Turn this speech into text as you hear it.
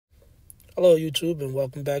Hello YouTube, and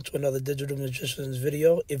welcome back to another Digital Magicians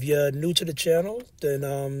video. If you're new to the channel,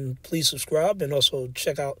 then please subscribe and also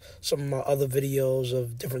check out some of my other videos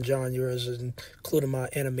of different genres, including my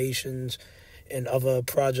animations and other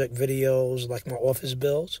project videos like my office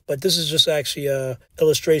builds. But this is just actually a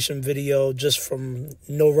illustration video just from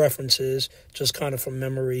no references, just kind of from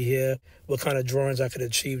memory here, what kind of drawings I could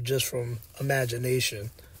achieve just from imagination.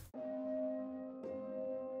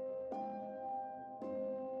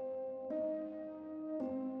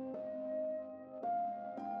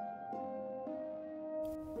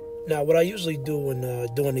 Now, what I usually do when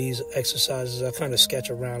doing these exercises, I kind of sketch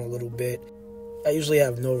around a little bit. I usually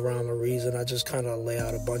have no rhyme or reason. I just kind of lay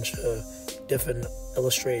out a bunch of different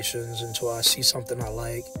illustrations until I see something I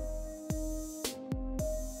like.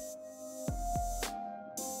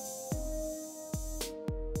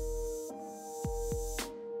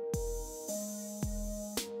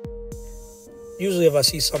 Usually if I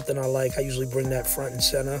see something I like, I usually bring that front and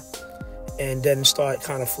center and then start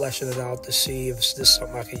kind of fleshing it out to see if this is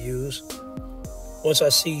something I could use. Once I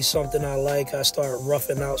see something I like, I start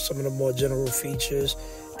roughing out some of the more general features,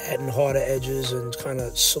 adding harder edges, and kind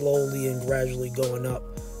of slowly and gradually going up,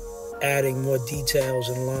 adding more details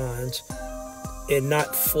and lines, and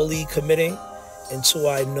not fully committing until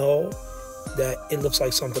I know that it looks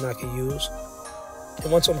like something I could use.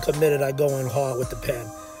 And once I'm committed, I go in hard with the pen.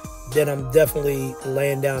 Then I'm definitely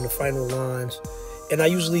laying down the final lines. And I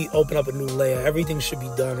usually open up a new layer. Everything should be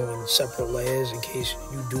done on separate layers in case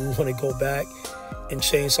you do want to go back and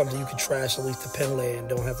change something. You can trash at least the pen layer and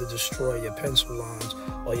don't have to destroy your pencil lines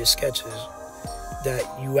or your sketches that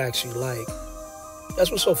you actually like.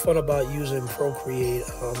 That's what's so fun about using Procreate.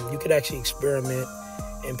 You can actually experiment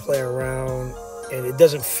and play around, and it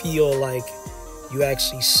doesn't feel like you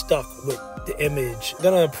actually stuck with the image. I'm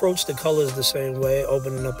gonna approach the colors the same way,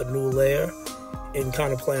 opening up a new layer and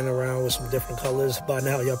kind of playing around with some different colors. By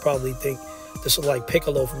now, y'all probably think this is like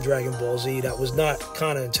Piccolo from Dragon Ball Z. That was not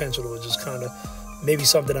kind of intentional. It was just kind of maybe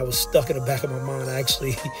something that was stuck in the back of my mind. I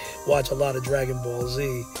actually watch a lot of Dragon Ball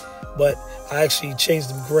Z, but I actually changed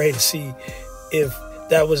them gray to see if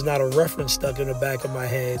that was not a reference stuck in the back of my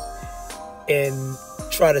head and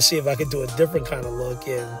try to see if I could do a different kind of look.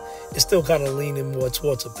 And it's still kind of leaning more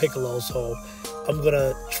towards a Piccolo, so I'm going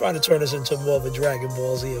to try to turn this into more of a Dragon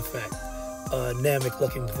Ball Z effect. Namek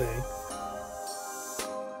looking thing.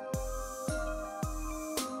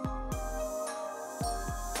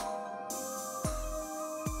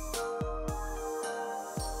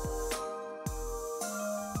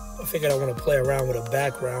 I figured I want to play around with a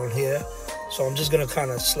background here, so I'm just gonna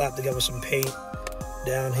kind of slap together some paint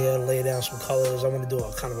down here, lay down some colors. I want to do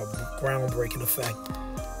a kind of a groundbreaking effect,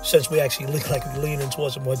 since we actually look like we're leaning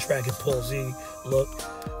towards a more Dragon Ball Z look.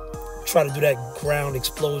 Try to do that ground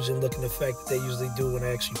explosion looking effect that they usually do when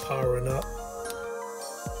they're actually powering up.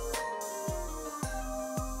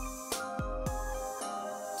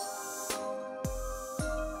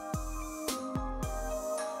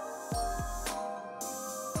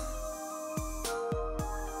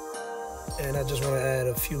 And I just want to add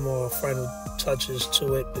a few more final touches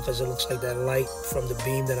to it because it looks like that light from the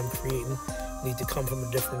beam that I'm creating needs to come from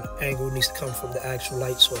a different angle. It needs to come from the actual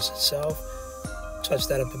light source itself. Touch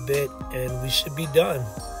that up a bit and we should be done.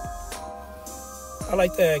 I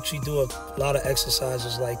like to actually do a lot of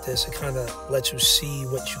exercises like this. It kind of lets you see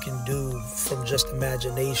what you can do from just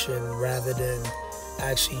imagination rather than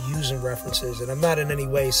actually using references. And I'm not in any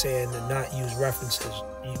way saying to not use references.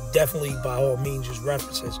 You definitely, by all means, use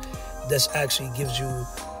references. This actually gives you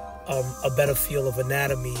a better feel of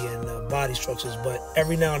anatomy and body structures. But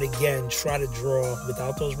every now and again, try to draw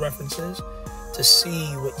without those references to see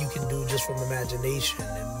what you can do just from imagination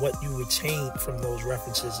and what you retain from those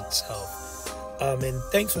references itself. And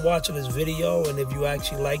thanks for watching this video. And if you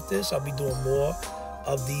actually like this, I'll be doing more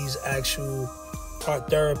of these actual art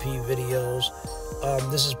therapy videos.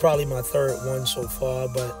 This is probably my third one so far,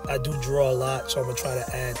 but I do draw a lot, so I'm gonna try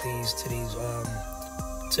to add these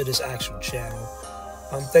to this actual channel.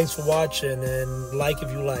 Thanks for watching, and like if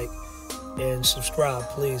you like, and subscribe,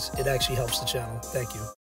 please. It actually helps the channel. Thank you.